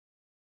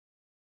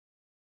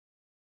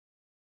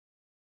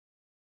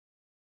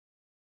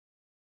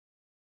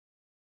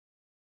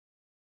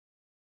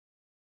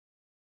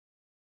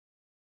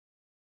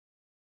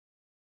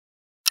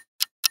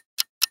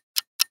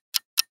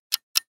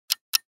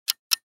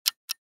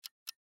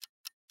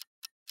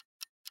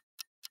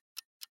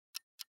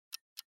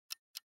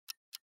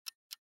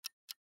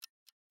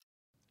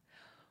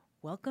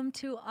Welcome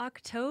to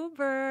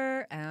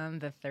October and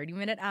the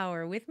 30-minute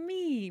hour with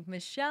me,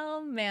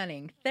 Michelle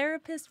Manning,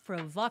 therapist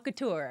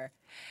provocateur,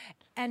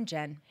 and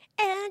Jen.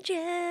 And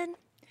Jen.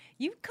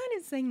 You kind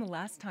of sang the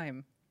last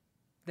time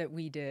that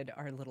we did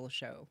our little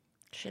show.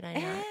 Should I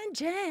not? And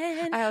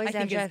Jen. I always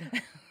think Jen.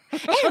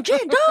 it's- And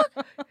Jen,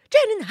 dog.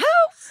 Jen in the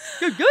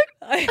house. You're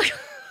good.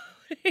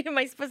 Am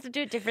I supposed to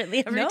do it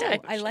differently every time? No,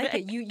 I like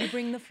it. You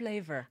bring the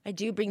flavor. I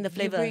do bring the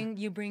flavor.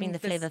 You bring the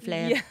this-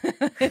 flavor.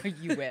 Yeah.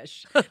 You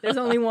wish. There's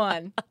only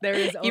one. There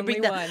is only You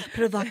bring one. the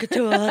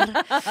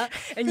provocateur.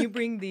 And you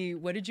bring the,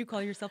 what did you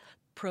call yourself?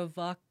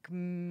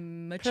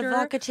 Mature?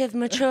 Provocative,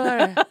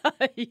 mature.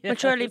 Yes.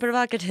 Maturely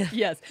provocative.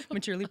 Yes,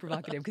 maturely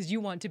provocative, because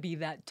you want to be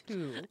that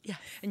too. Yes.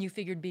 And you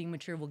figured being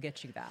mature will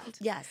get you that.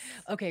 Yes.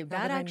 Okay,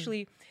 that than-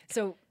 actually,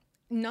 so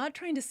not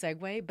trying to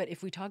segue, but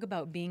if we talk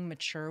about being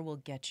mature will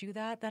get you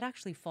that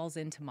actually falls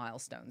into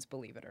milestones,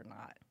 believe it or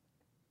not.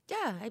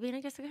 Yeah, I mean,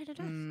 I guess it kind of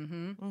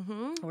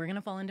does. We're going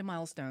to fall into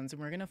milestones,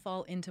 and we're going to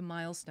fall into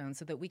milestones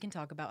so that we can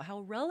talk about how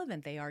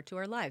relevant they are to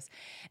our lives.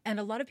 And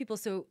a lot of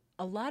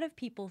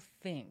people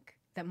think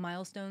that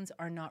milestones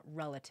are not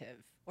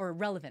relevant,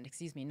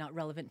 not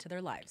relevant to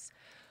their lives.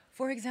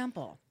 For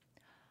example,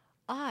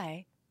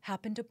 I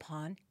happened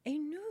upon a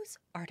news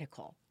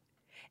article,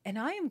 and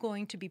I am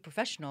going to be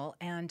professional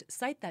and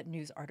cite that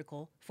news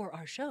article for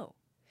our show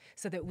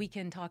so that we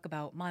can talk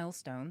about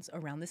milestones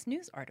around this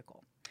news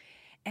article.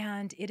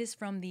 And it is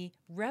from the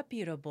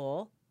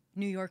reputable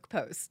New York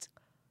Post.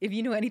 If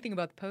you know anything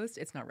about the Post,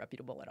 it's not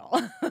reputable at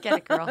all. Get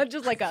it, girl.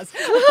 Just like us.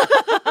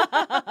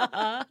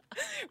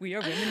 We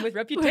are women with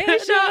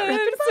reputations.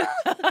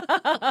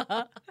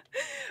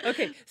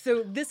 Okay,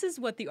 so this is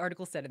what the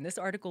article said, and this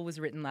article was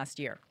written last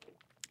year.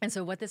 And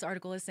so what this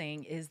article is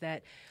saying is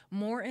that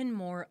more and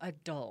more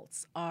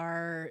adults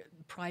are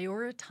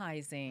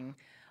prioritizing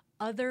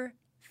other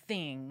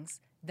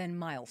things than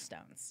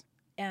milestones.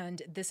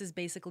 And this is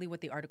basically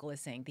what the article is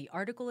saying. The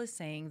article is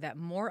saying that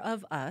more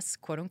of us,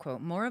 quote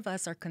unquote, more of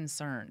us are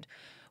concerned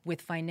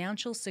with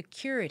financial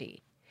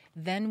security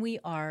than we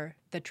are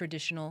the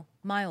traditional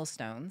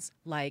milestones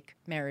like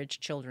marriage,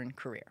 children,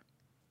 career.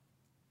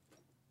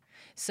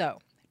 So,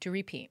 to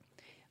repeat,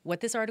 what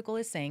this article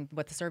is saying,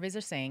 what the surveys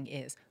are saying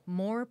is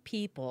more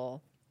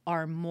people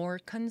are more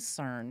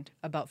concerned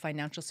about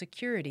financial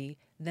security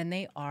than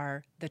they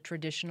are the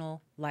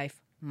traditional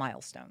life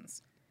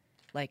milestones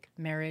like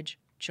marriage,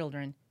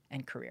 children,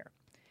 and career.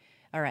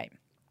 All right.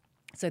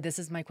 So this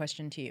is my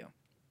question to you.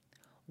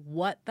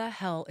 What the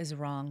hell is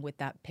wrong with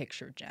that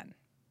picture, Jen?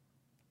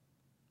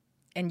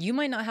 And you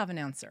might not have an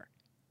answer.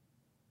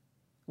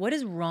 What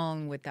is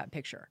wrong with that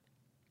picture?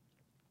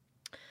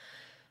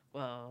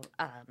 Well,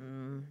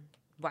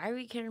 why are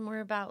we caring more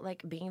about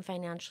like being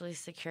financially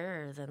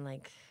secure than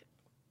like,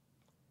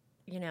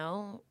 I don't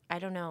know. I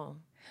don't know.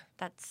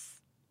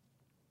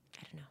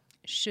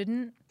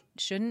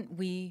 Shouldn't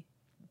we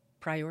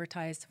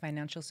prioritize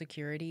financial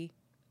security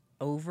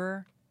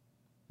over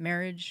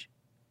marriage,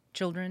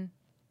 children,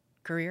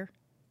 career?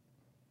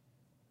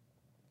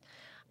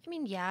 I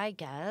mean, yeah, I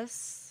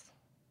guess.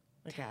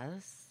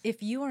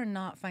 If you are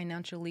not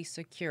financially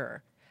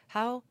secure,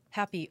 how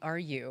happy are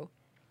you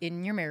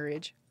in your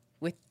marriage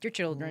with your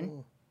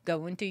children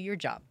going to your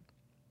job?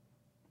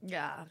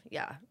 Yeah.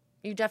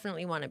 You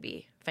definitely want to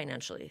be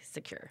financially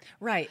secure.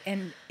 Right.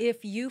 And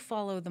if you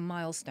follow the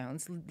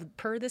milestones,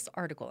 per this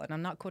article, and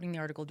I'm not quoting the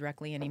article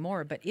directly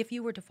anymore, but if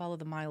you were to follow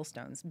the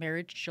milestones,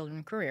 marriage,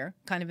 children, career,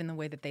 kind of in the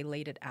way that they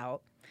laid it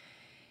out,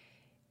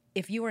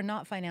 if you are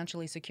not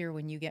financially secure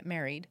when you get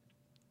married,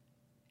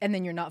 and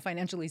then you're not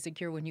financially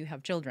secure when you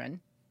have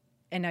children,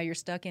 and now you're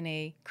stuck in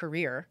a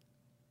career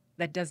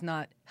that does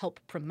not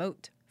help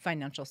promote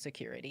financial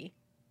security,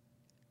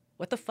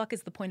 what the fuck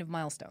is the point of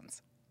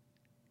milestones?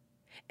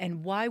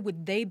 And why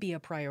would they be a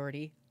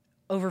priority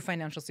over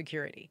financial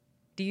security?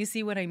 Do you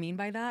see what I mean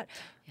by that?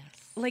 Yes.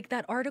 Like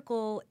that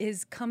article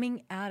is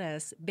coming at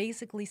us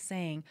basically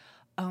saying,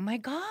 oh my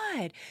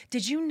God,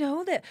 did you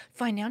know that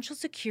financial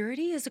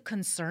security is a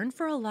concern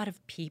for a lot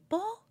of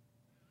people?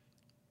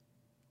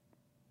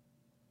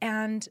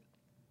 And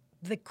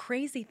the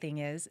crazy thing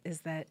is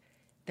that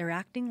they're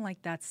acting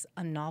like that's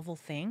a novel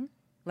thing,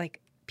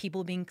 like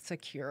people being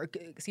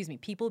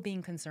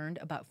concerned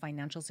about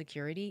financial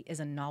security is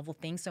a novel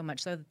thing, so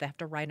much so that they have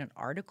to write an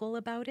article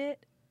about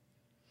it.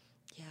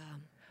 Yeah,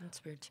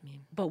 that's weird to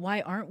me. But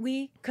why aren't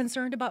we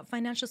concerned about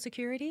financial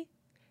security?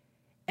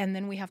 And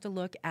then we have to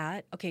look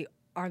at, okay,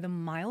 are the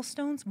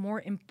milestones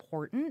more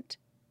important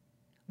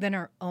than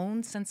our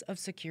own sense of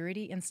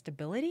security and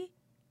stability?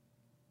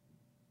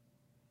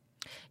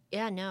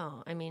 Yeah,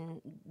 no, I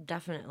mean,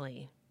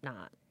 definitely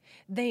not.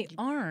 They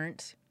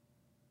aren't,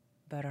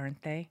 but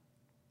aren't they?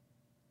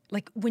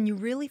 Like, when you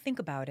really think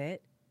about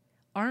it,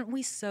 aren't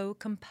we so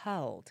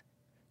compelled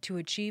to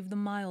achieve the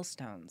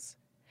milestones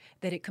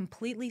that it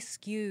completely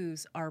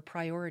skews our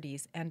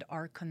priorities and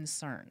our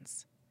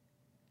concerns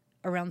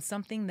around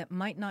something that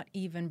might not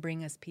even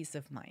bring us peace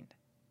of mind?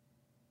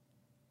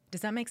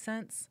 Does that make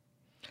sense?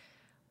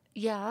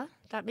 Yeah,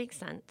 that makes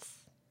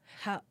sense.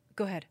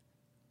 Go ahead.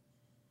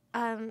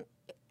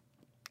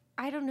 I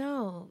I don't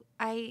know.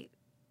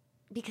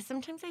 Because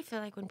sometimes I feel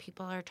like when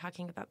people are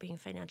talking about being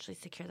financially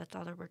secure, that's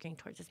all they're working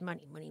towards is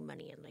money, money,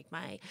 money, and like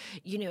my,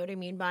 you know what I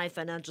mean, my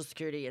financial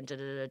security and da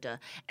da da da.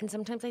 And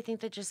sometimes I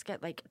think they just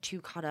get like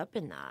too caught up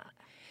in that.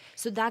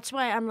 So that's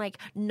why I'm like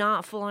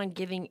not full on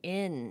giving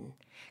in,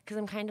 because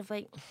I'm kind of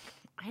like,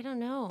 I don't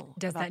know.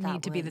 Does about that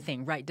need to be the one.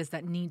 thing, right? Does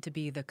that need to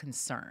be the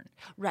concern?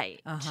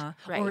 Right.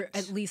 Right. Or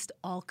at least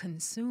all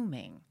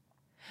consuming.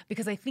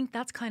 Because I think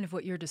that's kind of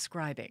what you're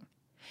describing,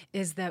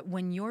 is that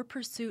when your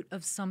pursuit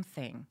of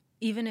something,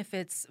 even if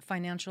it's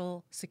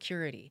financial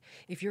security,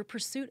 if your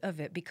pursuit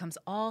of it becomes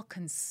all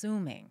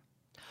consuming.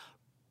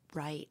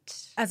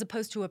 Right. As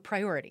opposed to a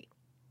priority.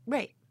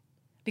 Right.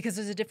 Because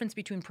there's a difference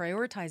between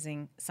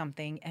prioritizing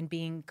something and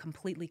being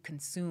completely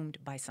consumed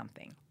by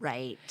something.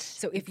 Right.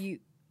 So if you...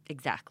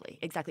 Exactly.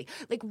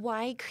 Like,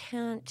 why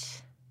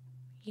can't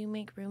you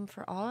make room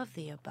for all of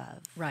the above?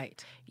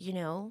 Right. You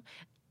know,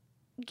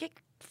 get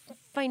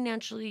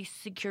financially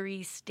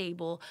secure,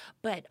 stable,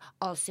 but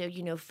also,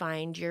 you know,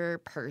 find your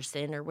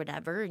person or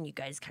whatever, and you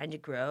guys kind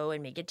of grow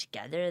and make it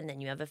together, and then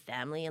you have a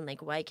family, and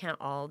like, why can't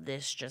all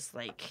this just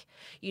like,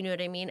 you know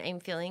what I mean? I'm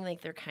feeling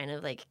like they're kind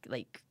of like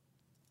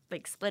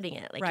splitting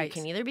it. Like, right. You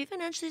can either be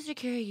financially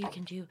secure, you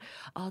can do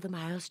all the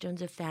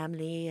milestones of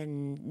family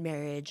and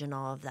marriage and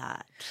all of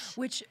that.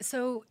 Which,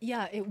 so,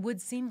 yeah, it would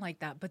seem like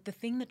that. But the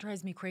thing that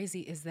drives me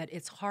crazy is that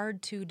it's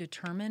hard to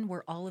determine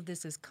where all of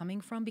this is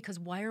coming from, because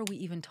why are we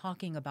even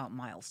talking about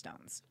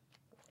milestones?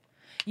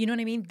 You know what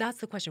I mean? That's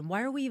the question.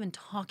 Why are we even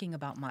talking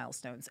about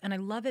milestones? And I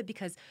love it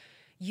because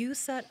you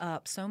set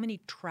up so many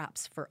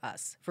traps for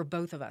us, for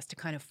both of us, to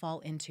kind of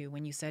fall into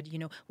when you said, you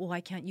know, well, why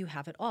can't you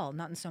have it all?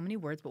 Not in so many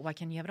words, but why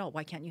can't you have it all?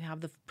 Why can't you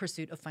have the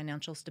pursuit of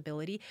financial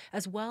stability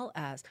as well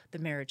as the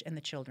marriage and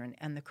the children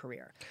and the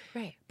career?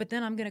 Right. But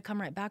then I'm going to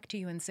come right back to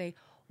you and say,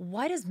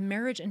 why does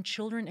marriage and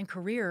children and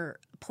career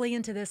play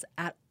into this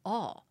at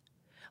all?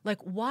 Like,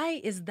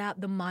 why is that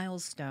the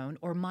milestone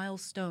or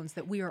milestones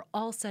that we are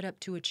all set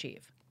up to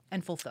achieve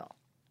and fulfill?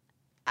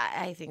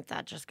 I think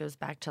that just goes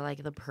back to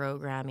like the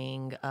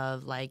programming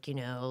of like, you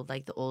know,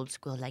 like the old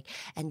school, like,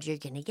 and you're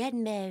going to get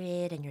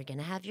married and you're going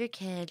to have your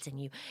kids and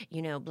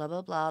you know, blah,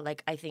 blah, blah.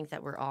 Like, I think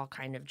that we're all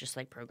kind of just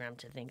like programmed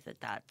to think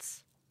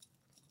that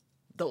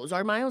those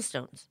are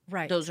milestones.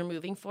 Right. Those are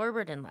moving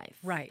forward in life.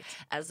 Right.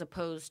 As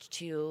opposed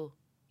to you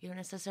don't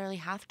necessarily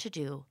have to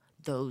do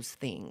those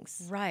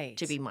things. Right.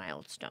 To be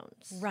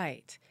milestones.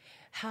 Right.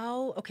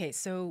 Okay,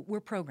 so we're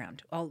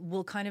programmed.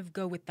 We'll kind of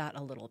go with that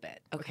a little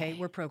bit. Okay?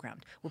 We're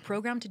programmed. We're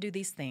programmed to do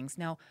these things.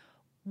 Now,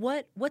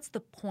 what's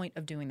the point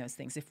of doing those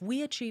things? If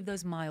we achieve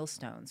those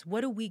milestones, what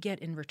do we get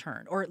in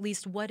return? Or at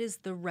least what is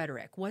the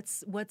rhetoric?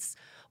 What's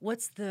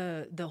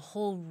the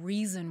whole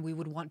reason we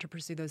would want to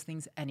pursue those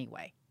things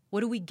anyway? What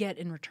do we get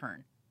in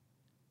return?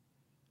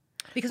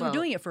 Because we're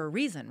doing it for a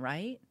reason,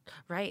 right?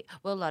 Right.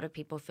 Well, a lot of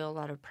people feel a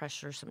lot of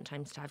pressure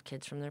sometimes to have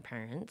kids from their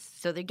parents.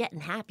 So they're getting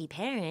happy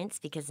parents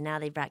because now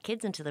they've brought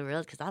kids into the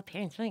world because all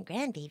parents want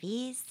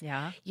grandbabies.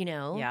 Yeah. You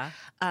know?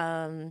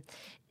 Yeah.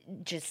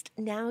 Just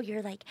now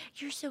you're like,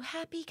 you're so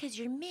happy because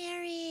you're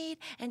married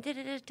and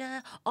da-da-da-da.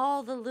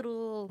 All the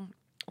little,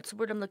 what's the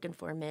word I'm looking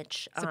for,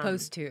 Mitch?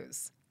 Supposed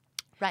tos.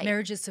 Right.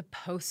 Marriage is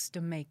supposed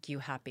to make you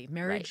happy.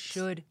 Marriage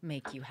should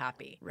make you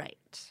happy.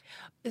 Right.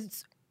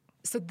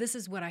 So this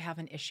is what I have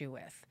an issue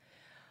with.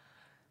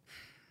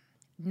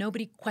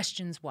 Nobody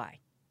questions why.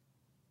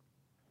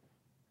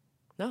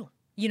 No.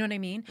 You know what I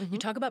mean? Mm-hmm. You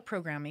talk about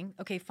programming.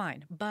 Okay,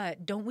 fine.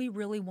 But don't we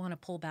really want to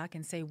pull back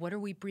and say, what are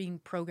we being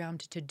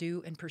programmed to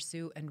do and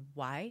pursue and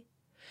why?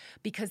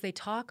 Because they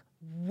talk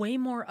way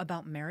more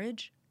about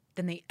marriage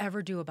than they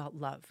ever do about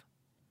love.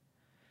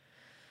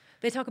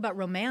 They talk about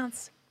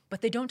romance,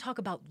 but they don't talk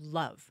about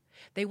love.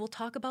 They will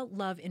talk about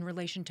love in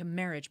relation to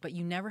marriage, but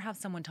you never have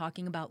someone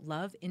talking about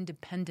love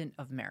independent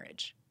of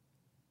marriage.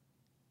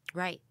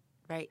 Right,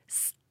 right.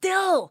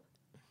 Still,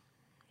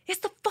 it's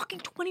the fucking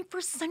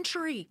 21st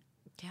century.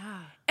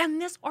 Yeah. And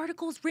this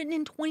article is written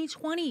in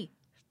 2020.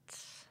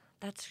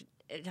 That's,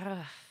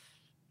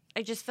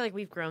 I just feel like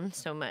we've grown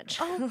so much.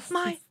 Oh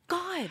my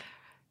God.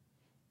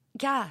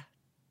 Yeah.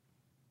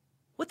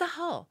 What the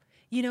hell?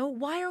 You know,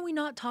 why are we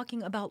not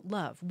talking about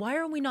love? Why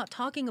are we not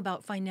talking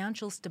about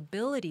financial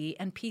stability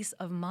and peace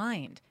of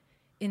mind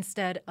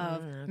instead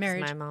of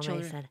marriage, my mom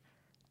children? said,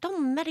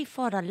 don't marry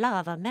for the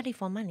love, I'm marry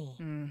for money.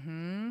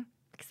 Mm-hmm.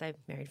 Because I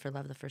married for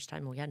love the first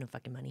time. We had no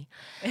fucking money.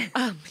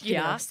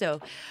 Yeah.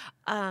 So,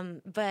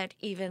 but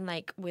even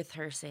like with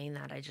her saying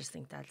that, I just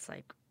think that's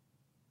like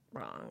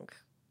wrong.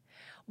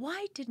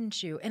 Why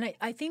didn't you? And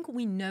I think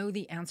we know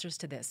the answers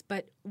to this,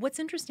 but what's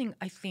interesting,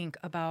 I think,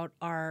 about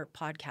our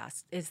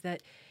podcast is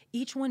that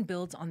each one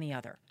builds on the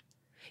other.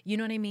 You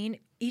know what I mean?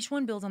 Each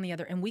one builds on the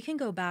other. And we can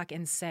go back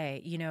and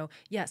say, you know,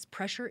 yes,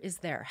 pressure is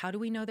there. How do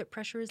we know that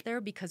pressure is there?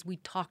 Because we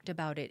talked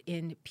about it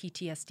in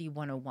PTSD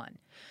 101.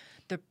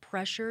 The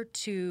pressure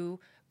to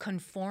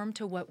conform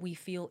to what we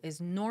feel is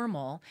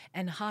normal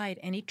and hide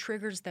any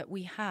triggers that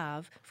we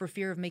have for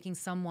fear of making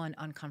someone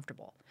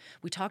uncomfortable.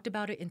 We talked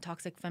about it in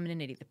toxic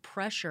femininity, the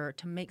pressure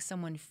to make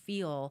someone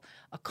feel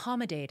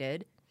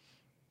accommodated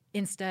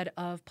instead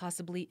of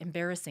possibly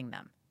embarrassing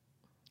them.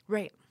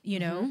 Right. You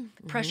know,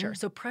 pressure.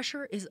 So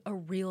pressure is a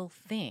real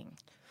thing.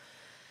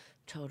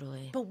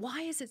 Totally. But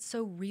why is it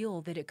so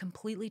real that it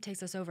completely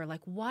takes us over?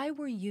 Like, why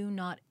were you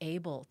not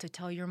able to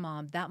tell your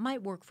mom that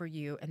might work for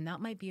you and that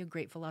might be a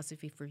great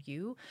philosophy for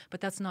you,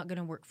 but that's not going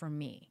to work for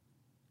me?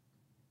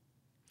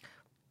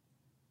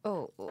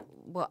 Oh,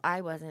 well,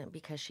 I wasn't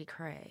because she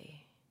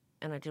cray,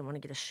 and I didn't want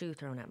to get a shoe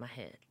thrown at my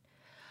head.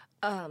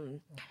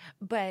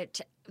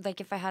 But like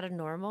if I had a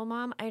normal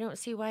mom, I don't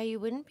see why you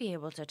wouldn't be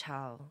able to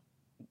tell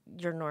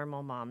your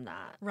normal mom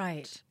that.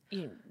 Right.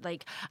 You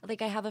like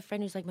I have a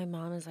friend who's like, my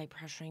mom is like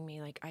pressuring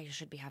me, like I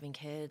should be having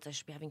kids,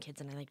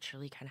 and I like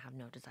truly kind of have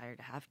no desire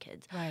to have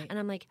kids. Right. And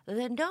I'm like,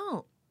 then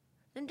don't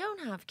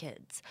have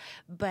kids.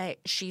 But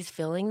she's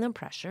feeling the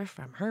pressure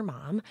from her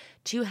mom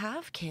to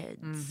have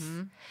kids.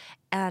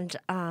 And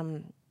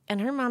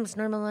her mom's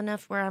normal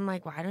enough where I'm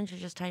like, why don't you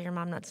just tell your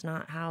mom that's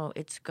not how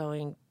it's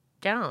going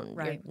down?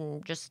 Right.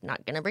 You're just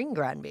not going to bring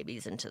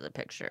grandbabies into the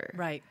picture.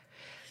 Right.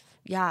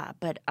 Yeah,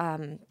 but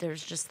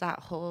there's just that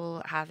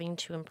whole having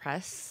to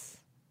impress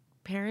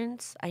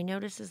parents. I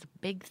notice is a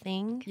big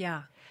thing.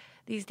 Yeah.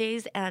 These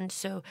days, and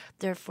so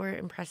therefore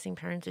impressing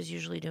parents is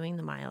usually doing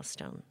the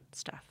milestone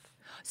stuff.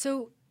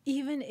 So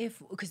even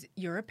if, because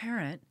you're a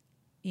parent,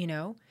 you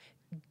know,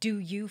 do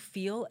you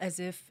feel as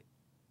if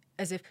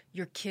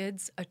your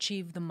kids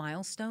achieve the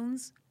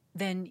milestones,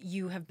 then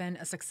you have been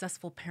a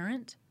successful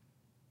parent?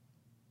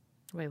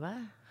 Wait, what?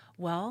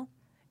 Well,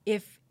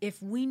 if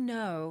we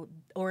know,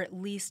 or at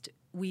least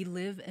we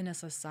live in a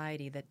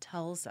society that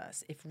tells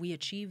us if we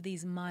achieve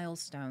these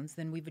milestones,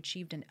 then we've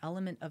achieved an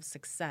element of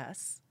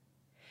success.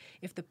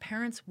 If the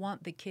parents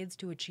want the kids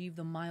to achieve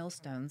the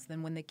milestones,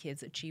 then when the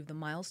kids achieve the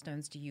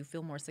milestones, do you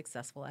feel more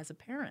successful as a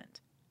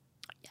parent?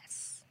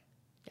 Yes.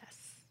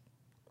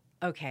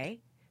 Okay.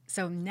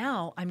 So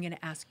now I'm going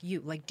to ask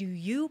you, like, do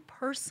you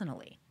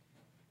personally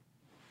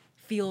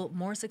feel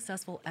more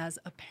successful as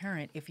a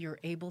parent if you're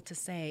able to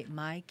say,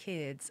 my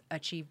kids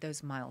achieved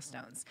those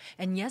milestones?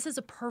 And yes is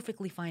a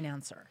perfectly fine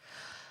answer.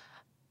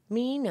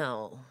 Me,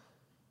 no.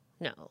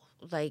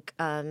 Like,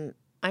 I'm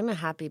a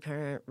happy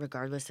parent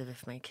regardless of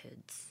if my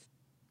kids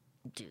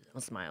do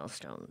those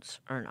milestones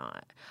or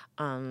not.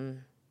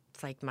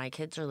 It's like my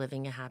kids are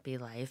living a happy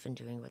life and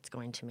doing what's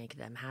going to make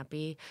them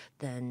happy.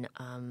 Then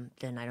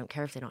I don't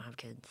care if they don't have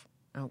kids.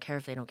 I don't care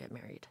if they don't get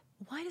married.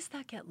 Why does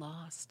that get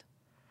lost?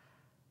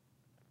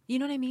 You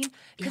know what I mean?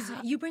 Because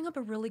you bring up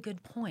a really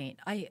good point.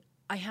 I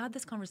had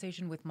this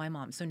conversation with my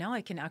mom, so now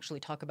I can actually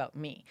talk about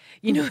me,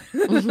 you know?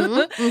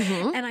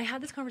 And I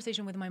had this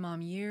conversation with my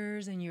mom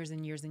years and years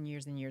and years and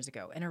years and years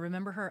ago. And I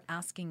remember her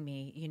asking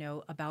me, you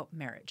know, about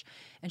marriage.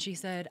 And she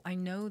said, I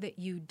know that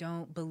you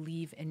don't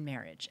believe in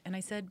marriage. And I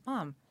said,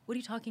 Mom, what are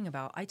you talking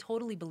about? I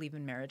totally believe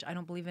in marriage. I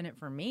don't believe in it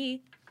for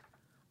me.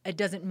 It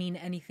doesn't mean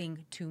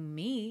anything to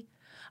me.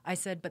 I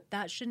said, but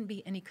that shouldn't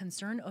be any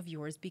concern of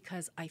yours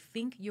because I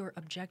think your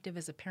objective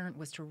as a parent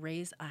was to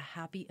raise a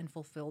happy and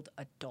fulfilled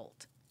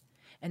adult.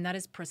 And that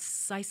is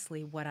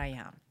precisely what I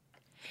am.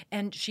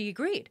 And she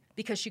agreed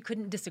because she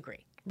couldn't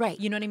disagree. Right.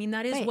 You know what I mean?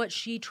 That is Right. what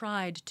she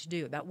tried to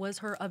do. That was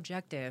her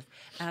objective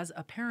as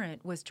a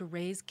parent, was to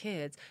raise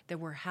kids that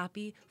were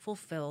happy,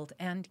 fulfilled,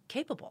 and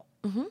capable.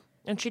 Mm-hmm.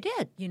 And she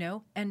did. You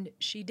know, and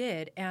she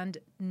did. And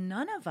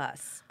none of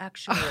us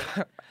actually,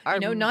 you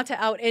know, not to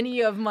out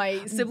any of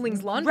my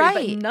siblings' laundry,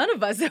 Right. but none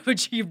of us have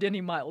achieved any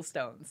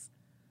milestones.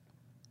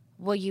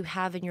 Well, you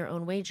have in your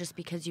own way just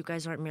because you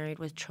guys aren't married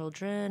with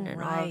children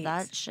and all of Right.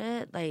 that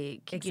shit.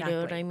 Like, Exactly. you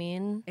know what I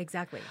mean?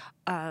 Exactly.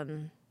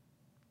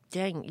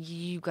 Dang,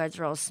 you guys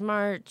are all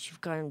smart. You've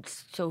gone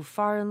so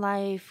far in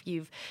life.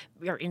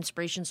 You're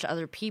inspirations to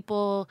other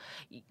people.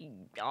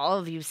 All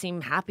of you seem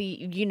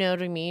happy. You know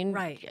what I mean?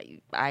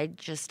 Right. I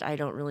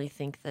don't really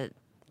think that.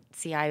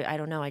 See, I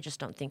don't know. I just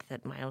don't think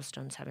that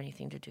milestones have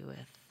anything to do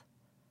with.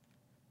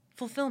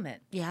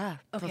 Fulfillment. Yeah,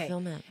 Okay.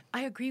 fulfillment.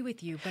 I agree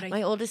with you, but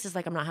My oldest is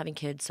like, I'm not having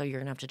kids, so you're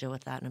gonna have to deal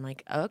with that. And I'm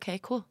like, oh, okay,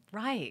 cool.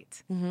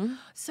 right. Mm-hmm.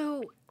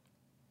 So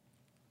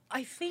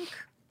I think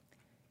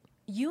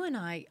you and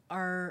I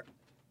are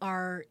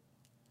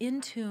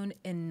in tune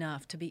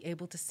enough to be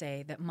able to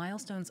say that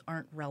milestones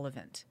aren't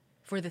relevant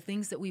for the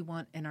things that we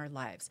want in our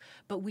lives.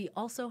 But we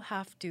also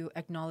have to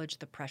acknowledge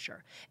the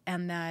pressure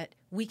and that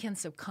we can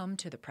succumb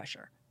to the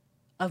pressure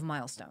of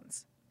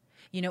milestones.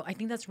 You know, I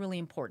think that's really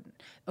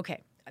important.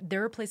 Okay,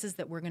 there are places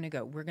that we're going to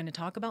go. We're going to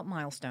talk about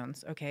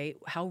milestones, okay,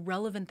 how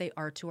relevant they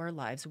are to our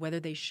lives, whether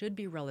they should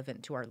be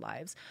relevant to our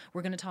lives.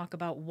 We're going to talk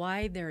about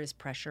why there is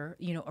pressure,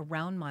 you know,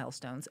 around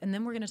milestones. And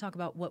then we're going to talk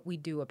about what we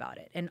do about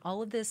it. And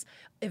all of this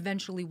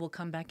eventually will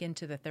come back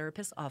into the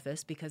therapist's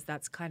office because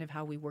that's kind of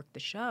how we work the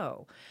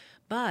show.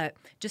 But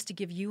just to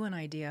give you an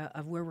idea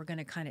of where we're going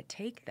to kind of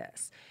take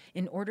this,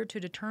 in order to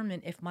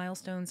determine if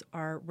milestones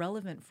are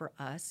relevant for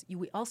us,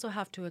 we also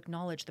have to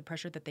acknowledge the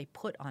pressure that they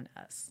put on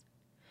us.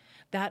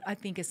 That, I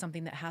think, is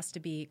something that has to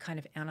be kind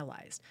of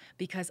analyzed,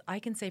 because I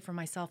can say for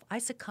myself, I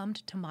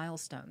succumbed to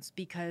milestones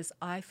because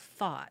I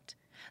thought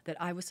that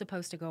I was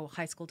supposed to go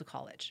high school to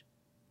college,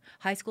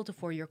 high school to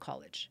four-year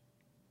college,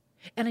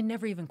 and I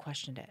never even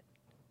questioned it.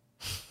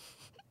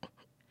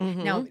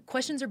 Now,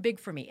 questions are big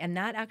for me, and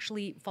that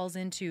actually falls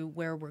into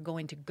where we're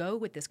going to go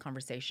with this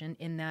conversation,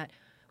 in that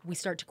we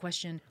start to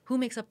question who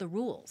makes up the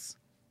rules.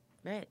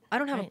 Right. I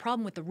don't have a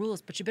problem with the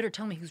rules, but you better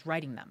tell me who's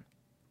writing them.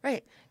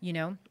 Right. You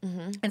know?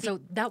 And so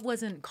that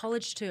wasn't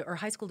college to, or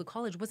high school to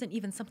college, wasn't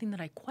even something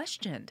that I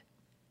questioned.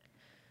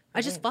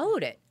 I just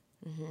followed it.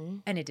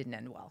 And it didn't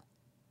end well.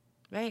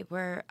 Right,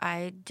 where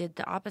I did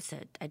the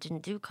opposite. I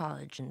didn't do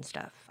college and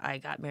stuff. I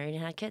got married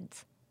and had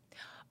kids.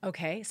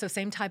 Okay, so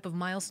same type of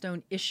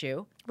milestone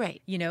issue.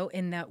 Right. You know,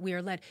 in that we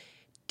are led.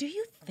 Do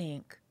you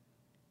think,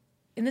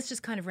 and this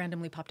just kind of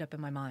randomly popped up in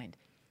my mind,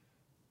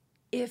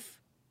 if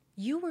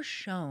you were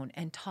shown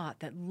and taught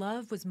that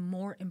love was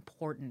more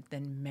important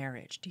than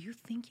marriage, do you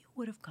think you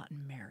would have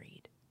gotten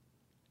married?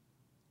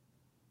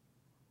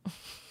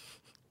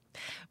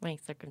 My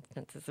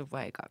circumstances of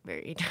why I got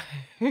married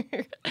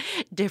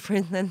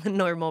different than the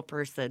normal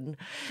person.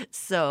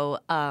 So,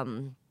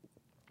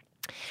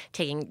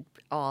 taking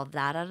all of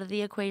that out of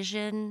the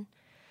equation,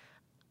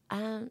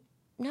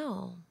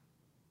 no,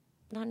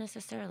 not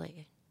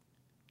necessarily.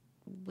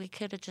 We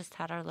could have just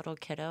had our little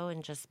kiddo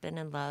and just been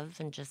in love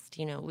and just,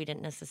 we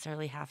didn't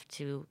necessarily have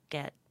to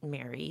get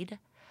married.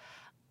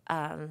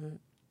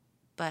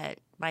 But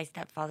my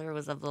stepfather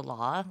was of the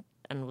law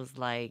and was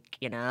like,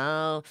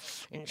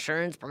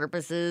 insurance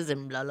purposes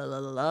and blah, blah,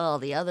 blah, blah, blah, all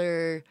the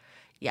other,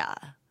 yeah.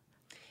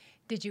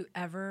 Did you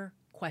ever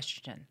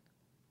question,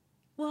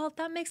 well,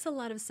 that makes a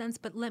lot of sense,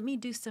 but let me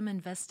do some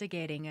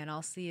investigating and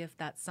I'll see if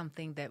that's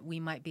something that we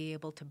might be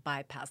able to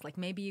bypass? Like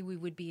maybe we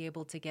would be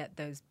able to get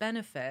those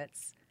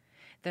benefits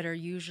that are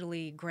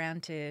usually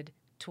granted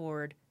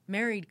toward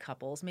married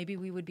couples. Maybe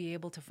we would be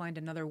able to find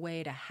another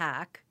way to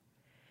hack,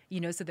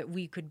 so that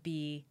we could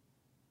be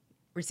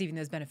receiving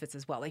those benefits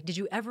as well. Like, did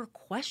you ever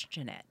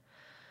question it?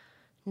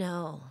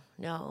 No.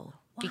 Why?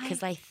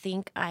 Because I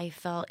think I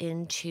fell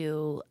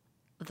into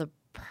the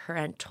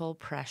parental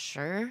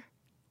pressure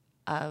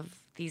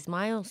of these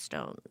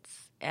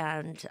milestones.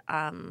 And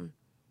I'm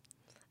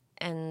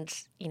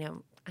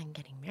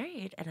getting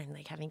married and I'm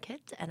like having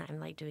kids and I'm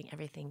like doing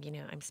everything,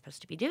 I'm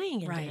supposed to be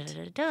doing. And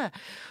right.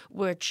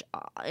 Which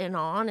in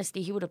all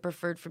honesty, he would have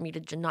preferred for me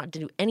to not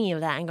do any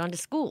of that and gone to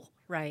school.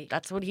 Right.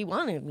 That's what he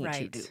wanted me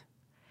to do.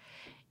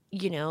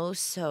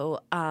 So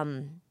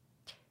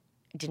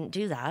didn't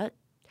do that.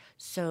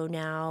 So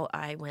now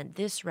I went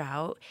this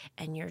route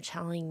and you're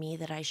telling me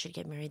that I should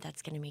get married.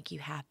 That's going to make you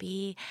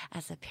happy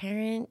as a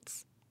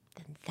parent.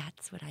 Then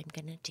that's what I'm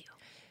going to do.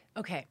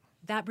 Okay.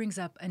 That brings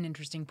up an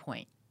interesting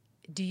point.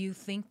 Do you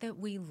think that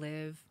we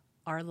live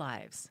our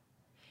lives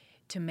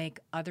to make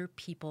other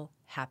people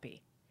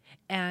happy?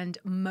 And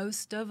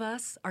most of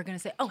us are going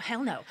to say, oh,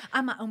 hell no,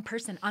 I'm my own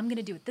person. I'm going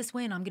to do it this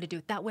way and I'm going to do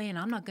it that way and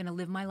I'm not going to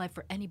live my life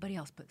for anybody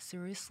else. But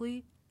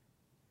seriously,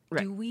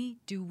 right. Do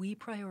we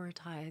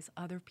prioritize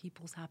other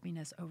people's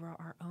happiness over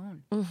our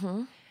own?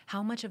 Mm-hmm.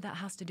 How much of that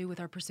has to do with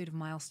our pursuit of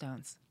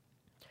milestones?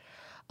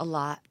 A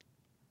lot.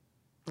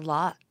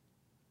 Like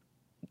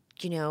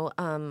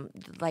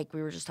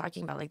we were just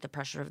talking about, like the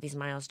pressure of these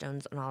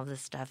milestones and all of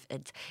this stuff.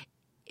 It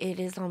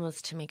is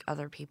almost to make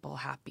other people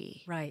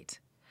happy. Right.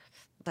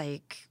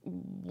 Like,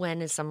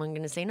 when is someone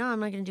going to say, no,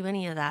 I'm not going to do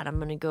any of that. I'm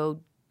going to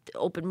go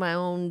open my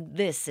own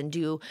this and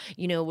do,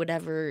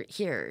 whatever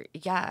here.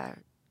 Yeah,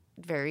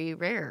 very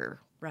rare.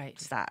 Right.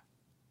 Does that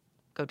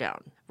go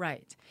down.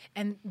 Right.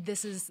 And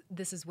this is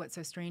what's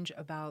so strange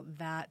about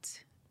that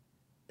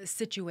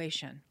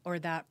situation or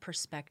that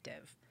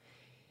perspective.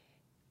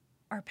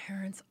 Our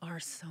parents are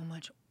so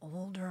much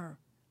older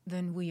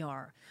than we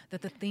are,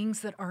 that the things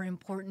that are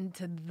important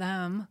to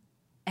them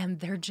and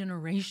their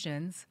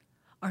generations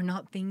are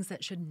not things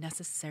that should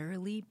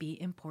necessarily be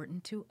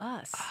important to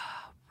us.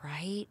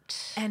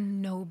 Right.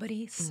 And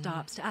nobody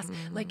stops to ask.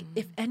 Like,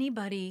 if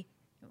anybody,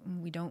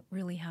 we don't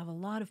really have a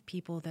lot of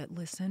people that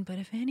listen, but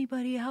if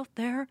anybody out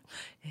there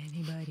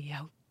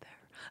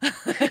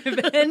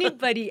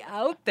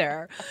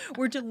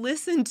were to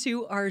listen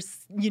to our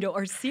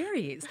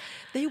series,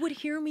 they would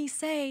hear me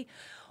say,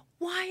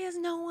 why is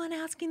no one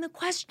asking the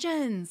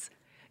questions?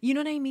 You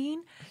know what I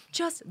mean?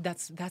 Just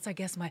that's I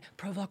guess my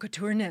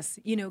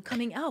provocateurness,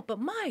 coming out. But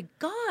my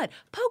God,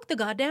 poke the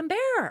goddamn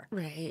bear.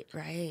 Right.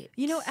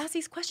 Ask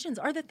these questions.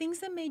 Are the things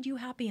that made you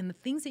happy and the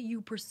things that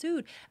you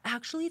pursued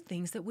actually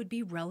things that would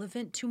be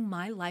relevant to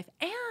my life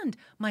and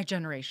my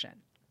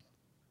generation?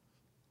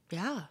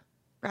 Yeah.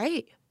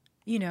 Right.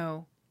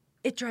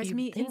 It drives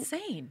me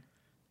insane.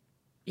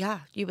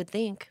 Yeah, you would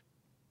think.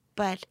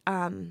 But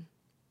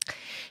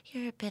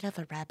you're a bit of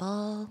a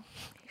rebel.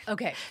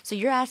 Okay. So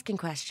you're asking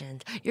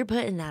questions. You're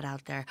putting that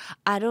out there.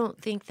 I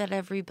don't think that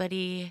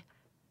everybody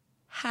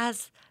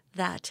has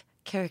that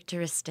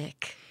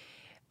characteristic.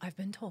 I've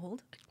been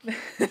told.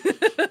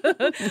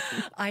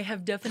 I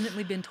have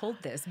definitely been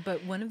told this.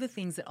 But one of the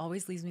things that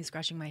always leaves me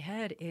scratching my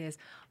head is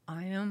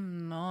I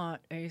am not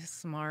a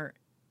smart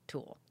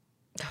tool.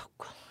 Oh,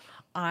 God.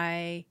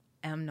 I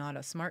am not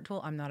a smart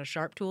tool. I'm not a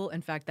sharp tool.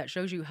 In fact, that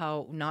shows you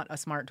how not a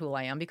smart tool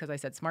I am because I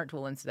said smart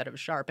tool instead of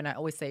sharp. And I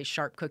always say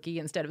sharp cookie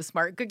instead of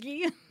smart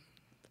cookie.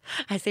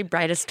 I say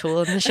brightest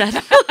tool in the shed.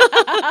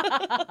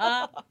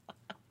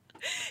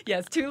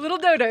 Yes, two little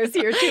dodos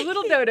here, two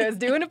little dodos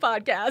doing a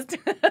podcast.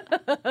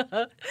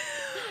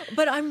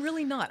 But I'm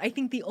really not. I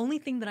think the only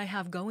thing that I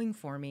have going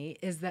for me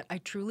is that I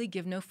truly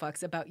give no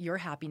fucks about your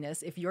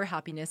happiness if your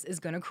happiness is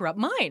going to corrupt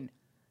mine.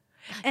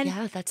 And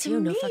Yeah, that's to you.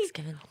 No me, fucks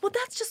given. well,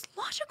 that's just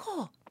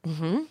logical.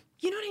 Mm-hmm.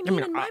 You know what I I mean?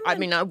 mean, In my I mind,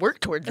 mean, I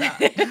work towards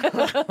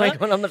that. Like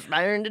what I'm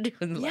aspiring to do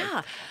in life.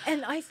 yeah.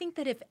 And I think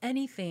that if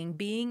anything,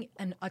 being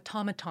an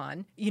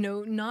automaton,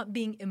 not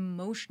being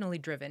emotionally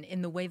driven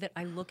in the way that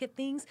I look at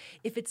things,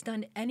 if it's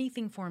done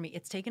anything for me,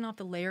 it's taken off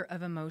the layer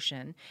of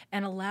emotion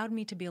and allowed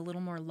me to be a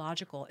little more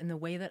logical in the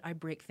way that I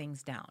break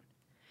things down.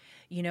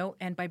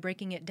 And by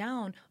breaking it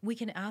down, we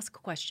can ask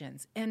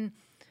questions. And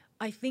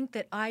I think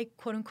that I,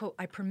 quote unquote,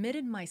 I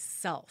permitted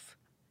myself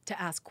to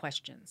ask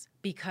questions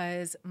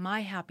because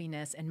my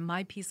happiness and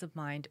my peace of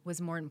mind was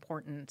more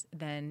important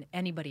than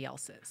anybody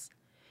else's.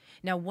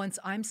 Now, once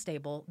I'm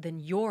stable,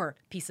 then your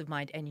peace of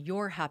mind and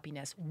your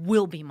happiness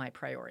will be my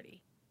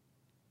priority.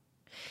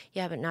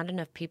 Yeah, but not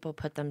enough people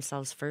put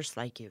themselves first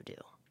like you do.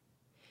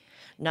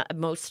 The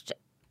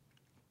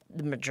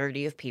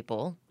majority of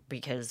people,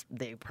 because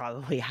they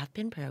probably have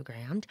been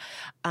programmed,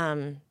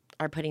 are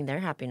putting their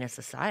happiness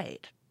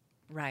aside.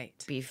 Right.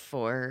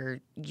 Before,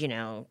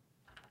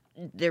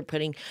 they're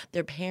putting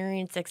their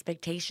parents'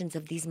 expectations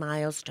of these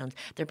milestones.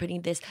 They're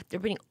putting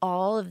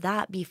all of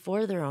that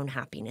before their own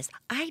happiness.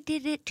 I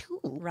did it too.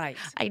 Right.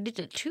 I did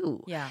it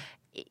too. Yeah.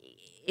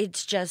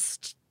 It's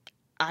just,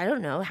 I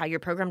don't know how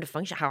you're programmed to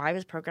function, how I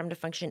was programmed to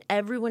function.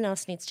 Everyone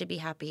else needs to be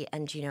happy.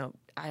 And,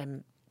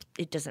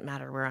 it doesn't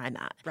matter where I'm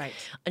at. Right.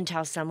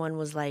 Until someone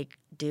was like,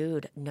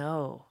 dude,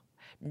 no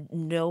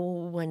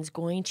one's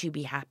going to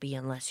be happy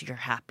unless you're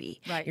happy.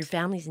 Right. Your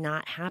family's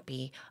not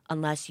happy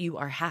unless you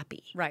are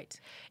happy.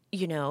 Right.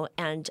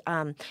 And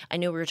I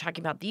know we were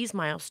talking about these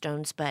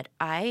milestones, but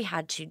I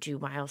had to do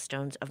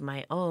milestones of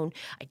my own.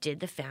 I did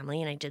the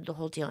family and I did the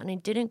whole deal, and I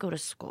didn't go to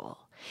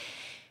school.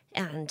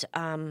 And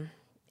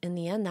in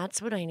the end,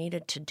 that's what I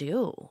needed to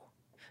do.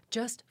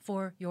 Just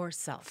for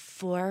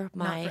yourself.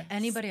 Not for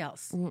anybody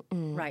else.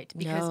 Mm-mm, right.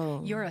 Because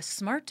no. You're a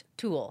smart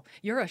tool.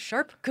 You're a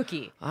sharp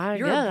cookie. I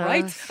You're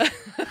guess. bright.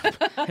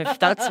 If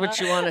that's what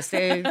you want to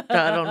say,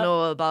 I don't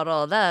know about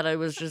all that. I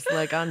was just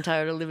like, I'm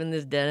tired of living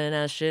this dead-end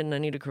ass shit, and I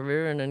need a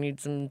career, and I need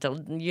some,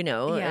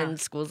 Yeah. and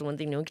school's the one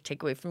thing no one can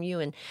take away from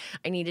you, and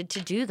I needed to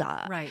do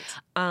that. Right.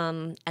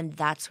 And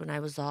that's when I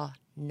was all,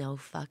 no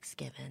fucks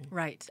given.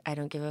 Right. I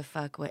don't give a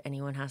fuck what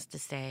anyone has to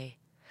say.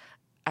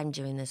 I'm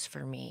doing this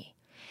for me.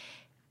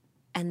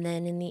 And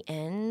then in the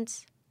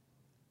end,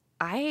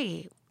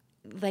 I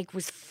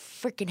was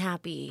freaking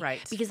happy. Right.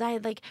 Because I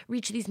had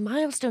reached these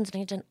milestones and I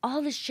had done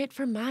all this shit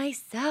for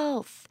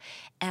myself.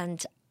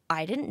 And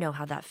I didn't know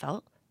how that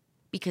felt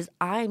because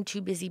I'm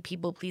too busy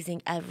people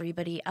pleasing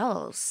everybody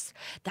else.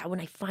 That when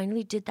I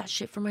finally did that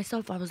shit for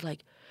myself, I was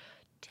like,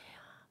 damn,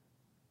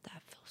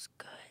 that feels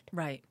good.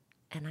 Right.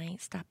 And I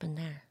ain't stopping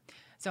there.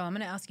 So I'm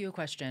going to ask you a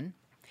question.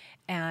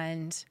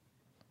 And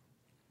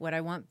what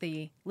I want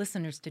the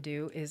listeners to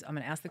do is I'm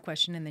going to ask the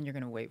question and then you're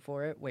going to wait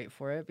for it,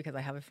 because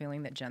I have a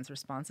feeling that Jen's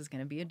response is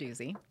going to be a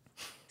doozy.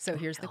 So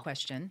here's the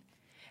question.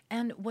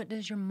 And what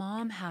does your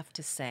mom have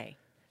to say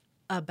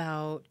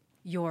about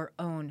your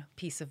own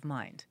peace of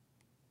mind?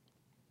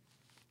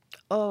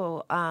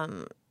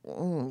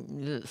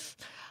 Yes.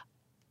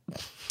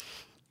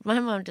 My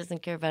mom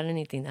doesn't care about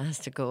anything that has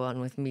to go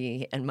on with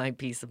me and my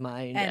peace of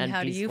mind. And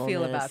how do you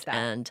feel about that?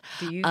 And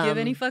do you give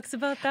any fucks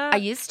about that? I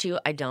used to.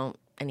 I don't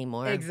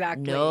anymore.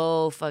 Exactly.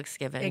 No fucks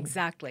given.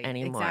 Exactly.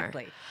 Anymore.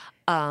 Exactly.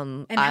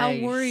 And how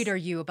worried are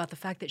you about the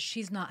fact that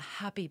she's not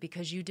happy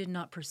because you did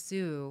not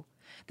pursue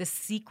the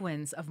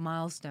sequence of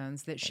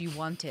milestones that she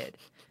wanted?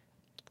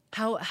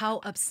 How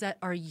upset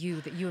are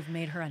you that you have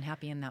made her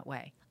unhappy in that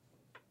way?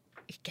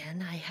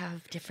 Again, I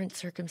have different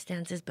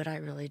circumstances, but I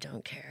really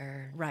don't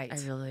care. Right. I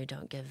really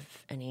don't give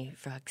any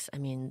fucks. I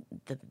mean,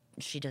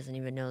 she doesn't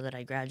even know that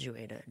I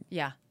graduated.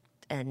 Yeah.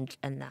 And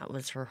that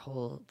was her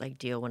whole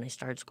deal when I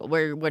started school.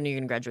 When are you going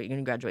to graduate? You're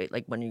going to graduate.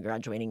 When are you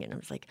graduating? And I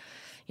was like,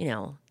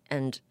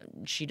 and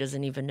she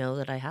doesn't even know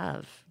that I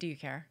have. Do you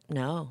care?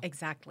 No.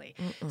 Exactly.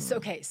 Mm-mm. So,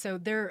 okay. So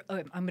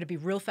I'm going to be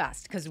real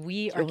fast because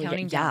we are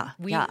counting down.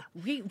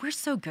 We're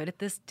so good at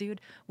this, dude.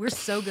 We're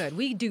so good.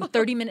 We do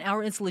 30-minute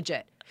hour. It's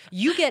legit.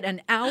 You get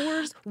an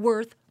hour's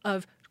worth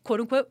of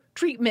quote unquote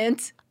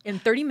treatment in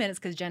 30 minutes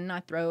because Jen and I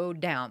throw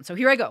down. So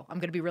here I go. I'm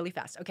going to be really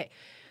fast. Okay.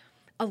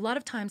 A lot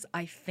of times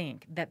I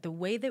think that the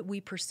way that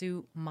we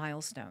pursue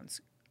milestones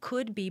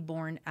could be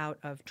born out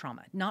of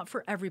trauma. Not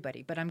for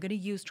everybody, but I'm going to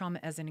use trauma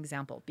as an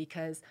example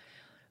because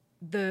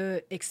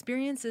the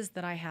experiences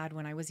that I had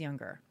when I was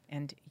younger,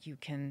 and you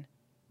can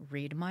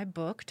read my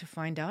book to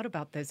find out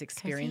about those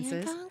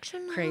experiences.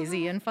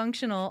 Crazy and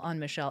Functional on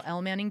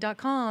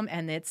MichelleLManning.com,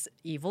 and its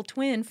evil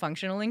twin,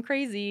 Functional and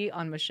Crazy,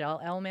 on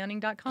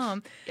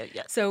MichelleLManning.com.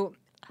 Yeah. So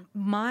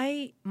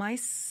my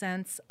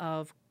sense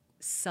of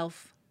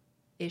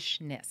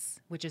self-ishness,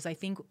 which is I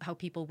think how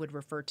people would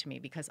refer to me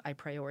because I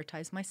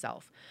prioritize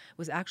myself,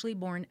 was actually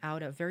born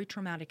out of very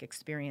traumatic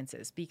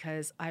experiences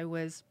because I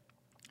was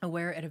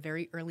aware at a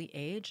very early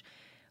age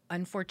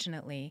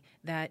unfortunately,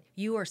 that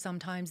you are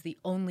sometimes the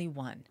only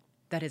one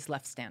that is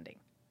left standing.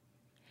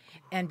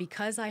 And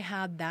because I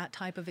had that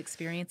type of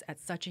experience at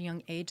such a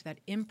young age, that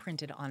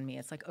imprinted on me.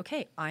 It's like,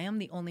 okay, I am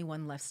the only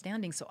one left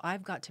standing, so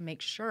I've got to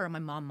make sure. My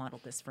mom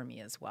modeled this for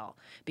me as well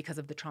because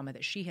of the trauma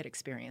that she had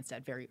experienced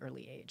at very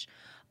early age.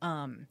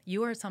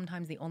 You are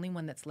sometimes the only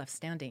one that's left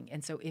standing.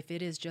 And so if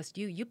it is just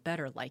you, you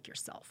better like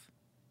yourself.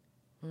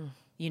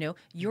 You know,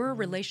 your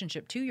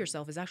relationship to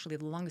yourself is actually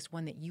the longest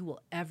one that you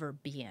will ever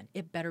be in.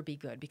 It better be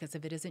good, because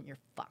if it isn't, you're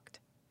fucked.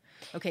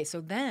 Okay, so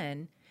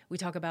then we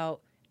talk about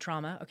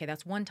trauma. Okay,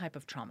 that's one type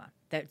of trauma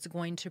that's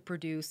going to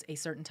produce a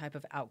certain type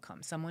of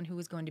outcome, someone who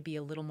is going to be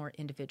a little more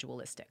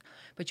individualistic.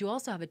 But you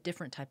also have a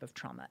different type of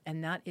trauma,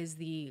 and that is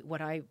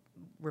what I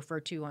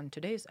refer to on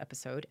today's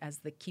episode as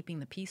the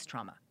keeping the peace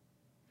trauma.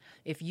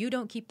 If you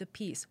don't keep the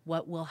peace,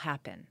 what will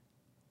happen?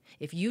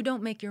 If you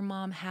don't make your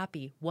mom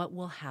happy, what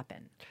will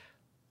happen?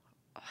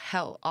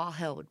 Hell, all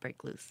hell would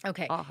break loose.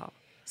 Okay. All hell.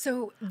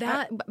 So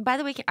that... by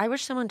the way, I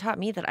wish someone taught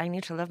me that I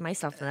need to love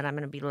myself and that I'm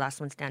going to be the last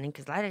one standing,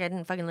 because I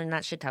didn't fucking learn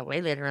that shit till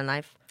way later in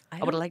life. I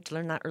would have liked to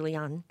learn that early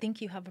on.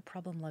 think you have a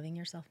problem loving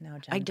yourself now,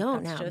 Jen. I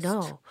don't That's now,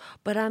 just... no.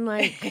 But I'm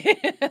like,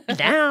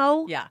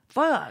 now? Yeah.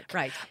 Fuck.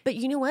 Right. But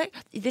you know what?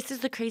 This is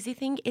the crazy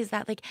thing, is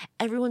that like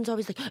everyone's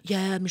always like,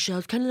 yeah,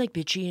 Michelle's kind of like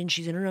bitchy and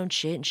she's in her own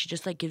shit and she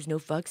just like gives no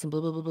fucks and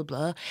blah, blah, blah, blah,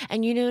 blah.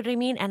 And you know what I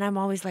mean? And I'm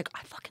always like,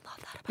 I fucking love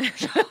that about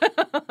Michelle.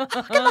 I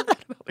fucking love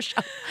that about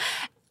Michelle.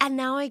 And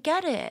now I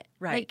get it.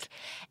 Right. Like,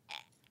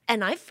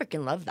 and I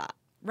freaking love that.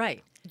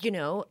 Right. You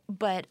know,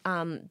 but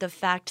the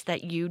fact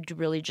that you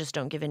really just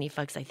don't give any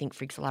fucks, I think,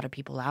 freaks a lot of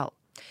people out.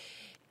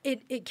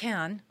 It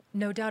can,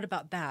 no doubt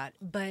about that.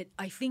 But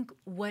I think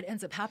what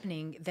ends up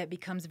happening that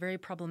becomes very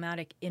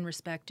problematic in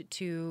respect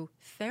to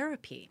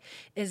therapy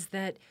is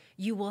that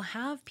you will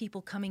have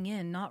people coming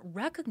in not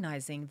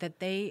recognizing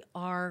that they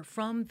are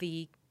from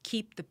the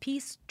keep the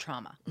peace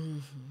trauma.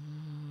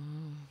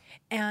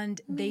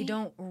 And they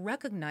don't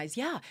recognize,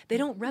 they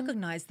don't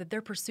recognize that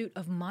their pursuit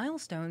of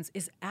milestones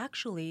is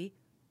actually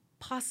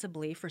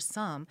possibly for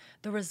some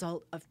the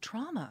result of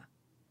trauma.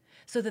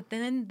 So that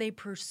then they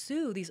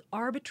pursue these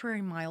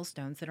arbitrary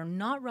milestones that are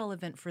not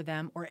relevant for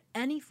them or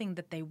anything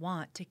that they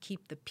want to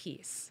keep the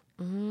peace.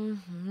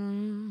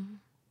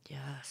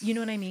 Yes. You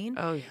know what I mean?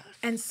 Oh, yes.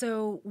 And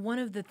so one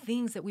of the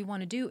things that we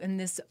want to do in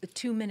this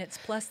 2 minutes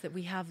plus that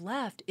we have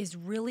left is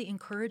really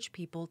encourage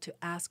people to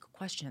ask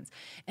questions.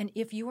 And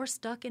if you are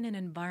stuck in an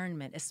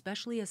environment,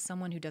 especially as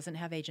someone who doesn't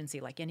have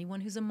agency, like anyone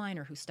who's a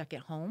minor who's stuck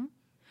at home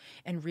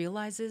and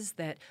realizes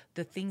that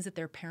the things that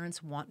their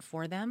parents want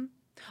for them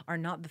are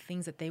not the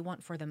things that they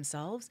want for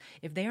themselves,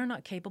 if they are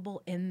not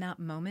capable in that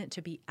moment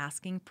to be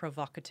asking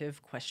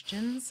provocative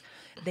questions,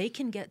 they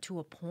can get to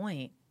a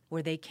point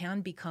where they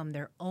can become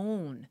their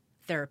own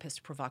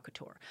therapist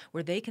provocateur,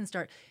 where they can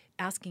start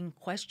asking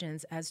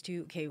questions as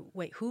to, okay,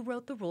 wait, who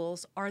wrote the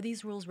rules? Are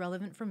these rules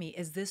relevant for me?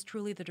 Is this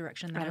truly the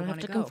direction that I want to go? I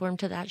don't have to conform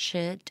to that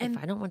shit if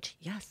I don't want to.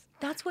 Yes.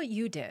 That's what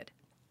you did.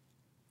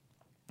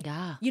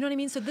 Yeah. You know what I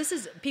mean? So this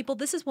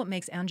is what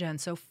makes Anjan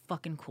so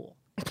fucking cool.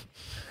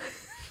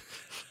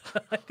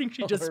 I think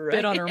she just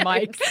spit on her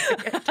mic.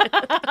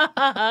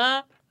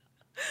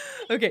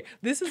 Okay,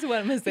 this is what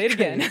I'm going to say it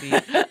again.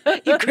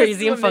 You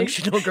crazy and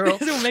functional girl.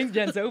 This is what makes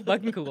Jen so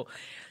fucking cool.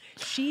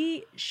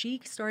 She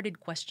started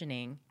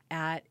questioning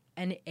at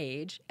an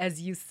age,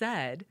 as you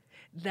said,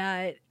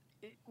 that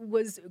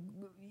was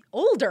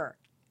older.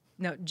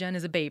 No, Jen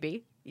is a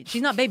baby.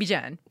 She's not baby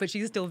Jen, but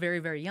she's still very,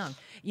 very young.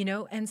 You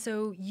know, and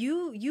so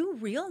you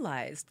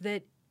realized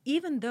that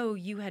even though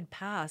you had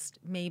passed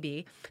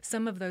maybe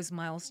some of those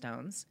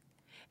milestones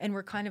and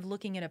were kind of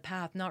looking at a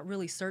path, not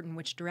really certain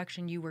which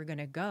direction you were going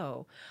to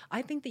go,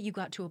 I think that you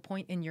got to a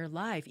point in your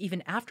life,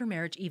 even after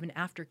marriage, even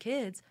after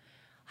kids,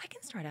 I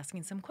can start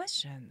asking some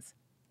questions.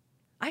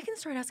 I can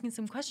start asking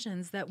some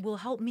questions that will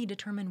help me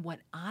determine what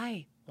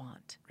I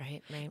want.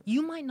 Right.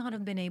 You might not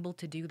have been able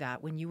to do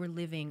that when you were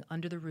living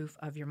under the roof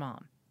of your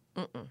mom.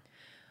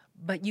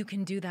 But you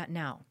can do that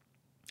now.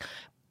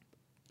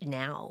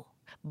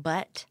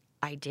 But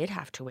I did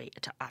have to wait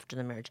until after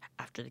the marriage,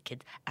 after the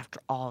kids, after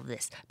all of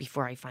this,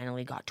 before I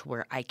finally got to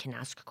where I can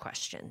ask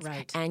questions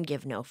and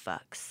give no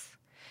fucks.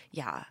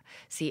 Yeah.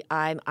 See,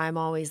 I'm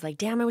always like,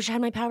 damn, I wish I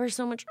had my power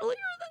so much earlier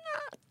than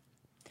that.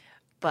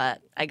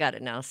 But I got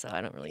it now, so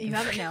I don't really. You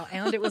have it now,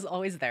 and it was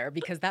always there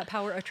because that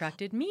power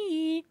attracted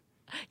me.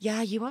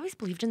 Yeah, you always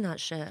believed in that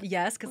shit.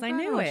 Yes, because I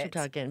knew it. You're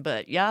talking,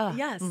 but yeah.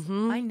 Yes,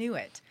 I knew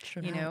it.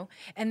 Sure you have. know.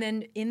 And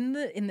then in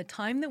the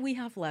time that we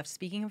have left,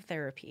 speaking of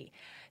therapy,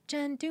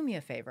 Jen, do me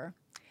a favor.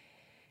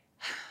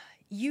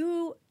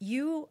 You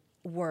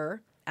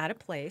were at a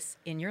place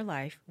in your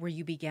life where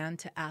you began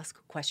to ask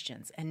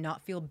questions and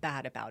not feel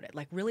bad about it,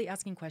 like really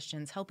asking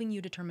questions, helping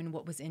you determine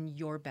what was in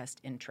your best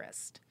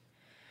interest.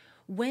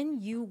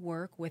 When you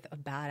work with a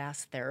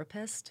badass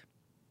therapist,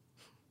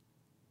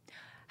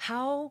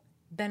 how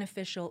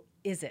beneficial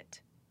is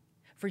it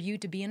for you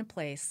to be in a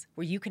place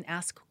where you can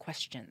ask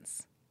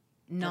questions,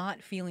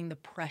 not feeling the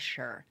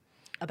pressure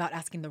about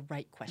asking the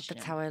right question?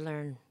 That's how I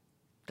learn.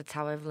 That's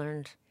how I've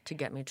learned. to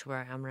get me to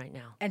where I am right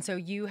now. And so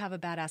you have a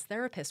badass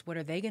therapist. What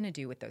are they going to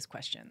do with those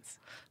questions?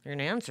 They're going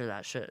to answer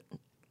that shit.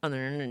 And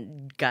they're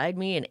going to guide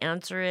me and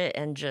answer it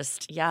and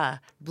just,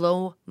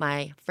 blow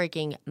my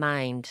freaking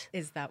mind.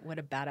 Is that what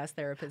a badass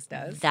therapist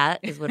does? That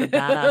is what a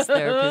badass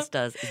therapist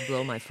does, is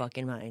blow my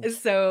fucking mind.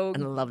 So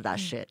and I love that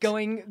shit.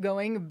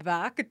 Going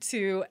back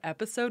to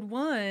episode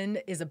 1,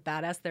 is a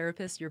badass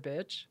therapist your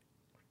bitch?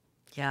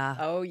 Yeah.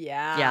 Oh,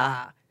 yeah.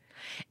 Yeah.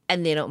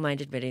 And they don't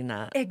mind admitting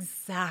that.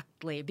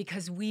 Exactly,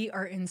 because we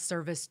are in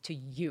service to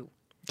you.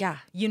 Yeah.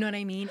 You know what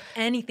I mean?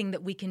 Anything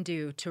that we can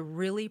do to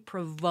really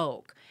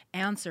provoke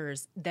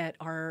answers that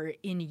are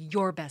in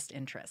your best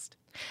interest.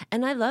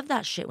 And I love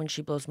that shit when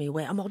she blows me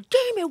away. I'm all,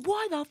 damn it,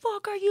 why the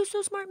fuck are you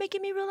so smart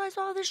making me realize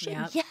all this shit?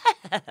 Yep.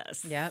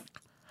 Yes. Yep.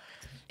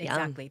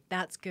 Exactly.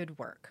 That's good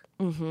work.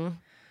 Mm-hmm.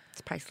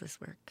 It's priceless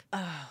work.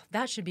 Oh,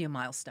 that should be a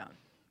milestone.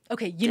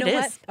 Okay, you It know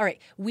what? is. All right,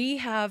 we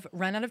have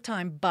run out of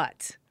time,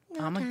 but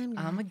I'm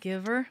a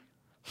giver.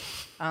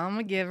 I'm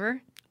a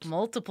giver.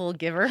 Multiple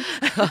giver.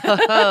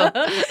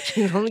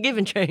 She's on the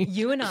giving train.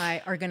 You and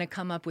I are going to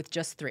come up with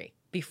just 3.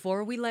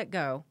 Before we let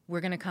go,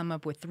 we're going to come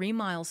up with 3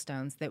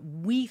 milestones that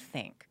we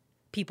think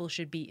people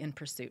should be in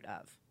pursuit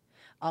of.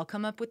 I'll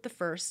come up with the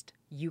first.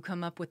 You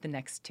come up with the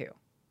next 2.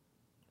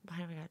 Why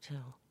have I got 2?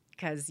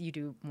 Because you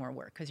do more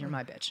work, because you're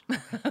my bitch.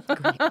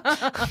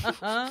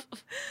 Great.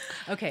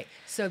 Okay,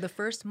 so the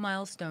first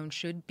milestone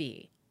should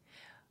be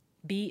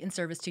in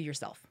service to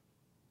yourself.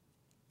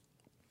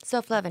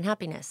 Self-love and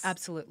happiness.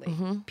 Absolutely.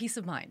 Peace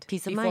of mind.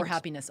 Peace of Before mind.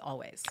 happiness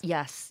always.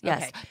 Yes.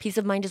 Okay. Peace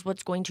of mind is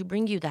what's going to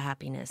bring you the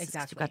happiness.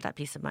 Exactly. You've got that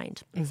peace of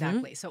mind.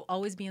 Exactly. So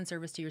always be in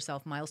service to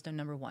yourself. Milestone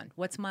number 1.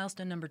 What's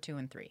milestone number 2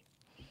 and 3?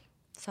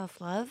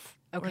 Self-love?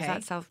 Or Okay.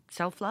 is that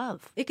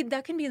self-love?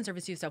 That can be in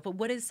service to yourself, but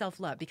what is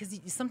self-love? Because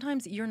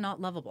sometimes you're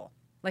not lovable.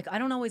 Like, I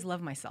don't always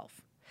love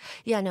myself.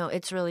 Yeah, no,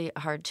 it's really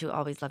hard to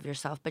always love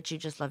yourself, but you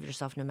just love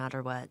yourself no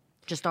matter what.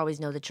 Just always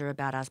know that you're a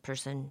badass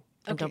person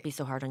and don't be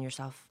so hard on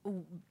yourself.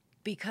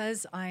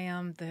 Because I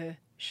am the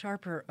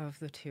sharper of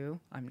the 2.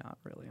 I'm not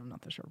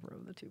the sharper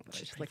of the 2, but I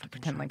just like to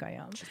pretend like I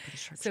am.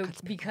 So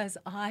because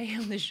I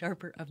am the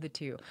sharper of the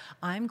 2,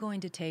 I'm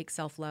going to take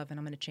self-love and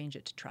I'm going to change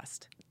it to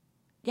trust.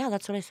 Yeah,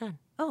 that's what I said.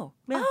 Oh,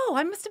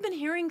 I must have been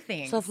hearing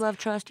things. Self-love,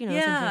 trust, same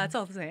Yeah, thing. it's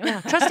all the same.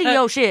 Yeah, trusting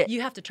your shit.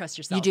 You have to trust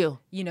yourself. You do.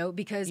 You know,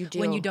 because You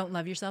when do. you don't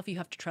love yourself, you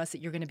have to trust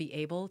that you're going to be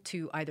able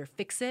to either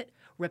fix it,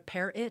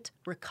 repair it,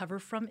 recover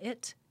from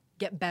it,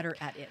 get better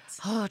at it.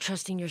 Oh,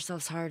 trusting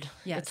yourself's hard.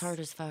 Yes. It's hard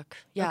as fuck.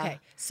 Yeah. Okay,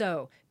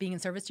 so being in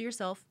service to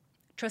yourself,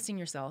 trusting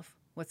yourself.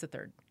 What's the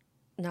third?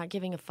 Not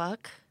giving a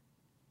fuck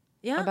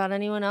Yeah. about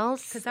anyone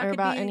else 'Cause that or could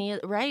about be- any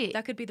right.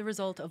 That could be the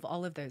result of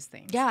all of those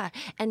things. Yeah,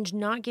 and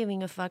not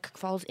giving a fuck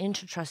falls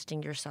into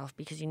trusting yourself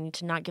because you need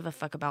to not give a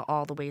fuck about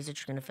all the ways that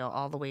you're going to feel,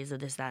 all the ways of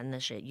this, that, and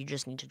this shit. You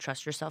just need to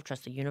trust yourself,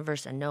 trust the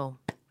universe, and know,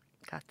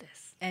 got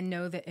this. And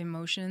know that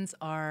emotions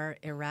are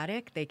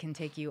erratic. They can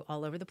take you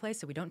all over the place,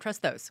 so we don't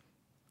trust those.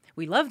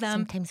 We love them.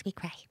 Sometimes we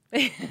cry.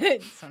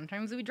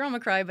 Sometimes we drama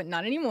cry, but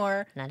not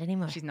anymore. Not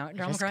anymore. She's not We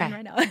drama just crying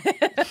cry.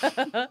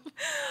 right now.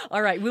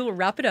 All right, we will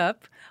wrap it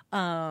up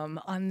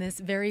on this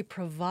very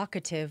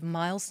provocative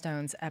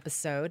milestones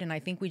episode, and I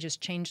think we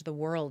just changed the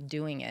world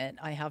doing it.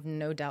 I have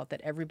no doubt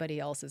that everybody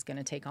else is going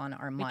to take on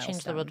our We milestones.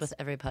 change the world with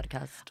every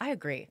podcast. I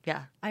agree.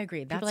 Yeah. I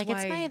agree. That's People are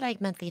like, why it's my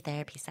monthly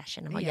therapy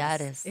session. I'm like,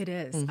 Yes, yeah, it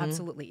is. It is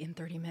absolutely in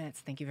 30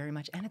 minutes. Thank you very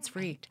much, and it's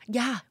free.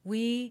 Yeah.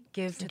 We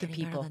give to the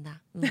Getting better people. than that.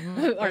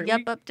 Mhm. Or Yep,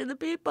 we- up to the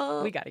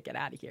people. We got to get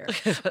out of here.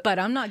 But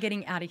I'm not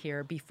getting out of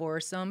here before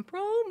some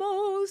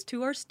promos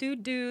to our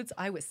Stewed Dudes.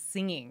 I was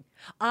singing.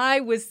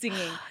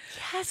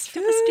 Yes, To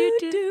the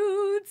Stewed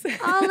Dudes.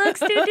 Oh, look,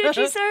 Stu Dude,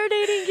 she's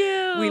serenading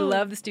you. We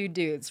love the Stewed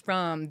Dudes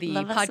from the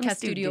Love us some podcast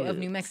Stewed studio of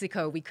New Dudes.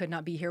 Mexico. We could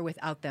not be here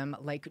without them,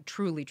 like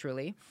truly,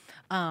 truly.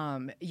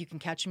 You can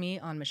catch me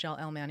on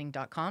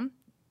michelleLmanning.com.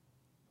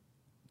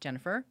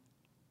 Jennifer.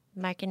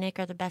 Mark and Nick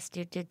are the best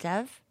dudes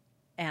of.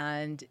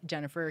 And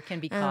Jennifer can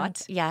be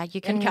caught, Yeah,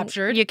 you can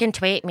captured. You can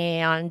tweet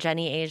me on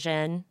Jenny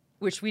Asian.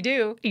 which we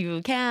do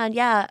You can,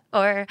 yeah,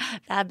 or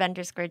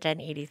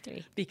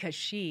 @Jen83 because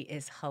she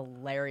is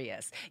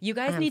hilarious. You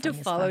guys I'm need to funny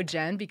as follow fuck.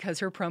 Jen because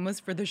her promos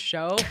for the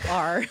show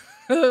are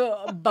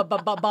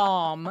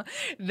bomb.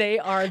 They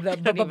are the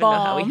don't even know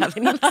how we bomb. have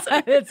any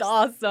listeners. It's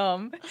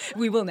awesome.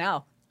 We will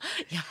now.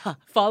 Yeah,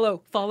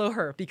 Follow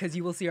her because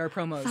you will see our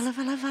promos.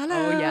 follow.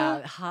 Oh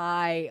yeah,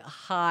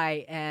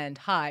 high end,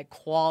 high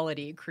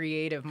quality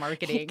creative You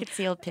marketing. could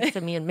see old pics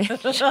of me and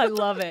Mitch. I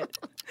love it.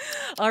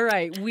 All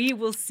right, we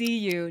will see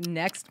you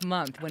next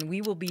month when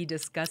we will be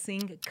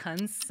discussing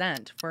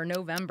consent for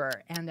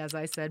November. And as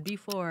I said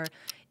before,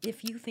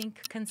 if you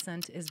think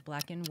consent is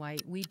black and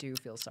white, we do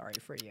feel sorry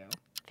for you.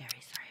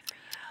 Very sorry for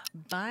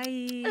you.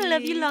 Bye. I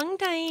love you long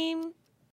time.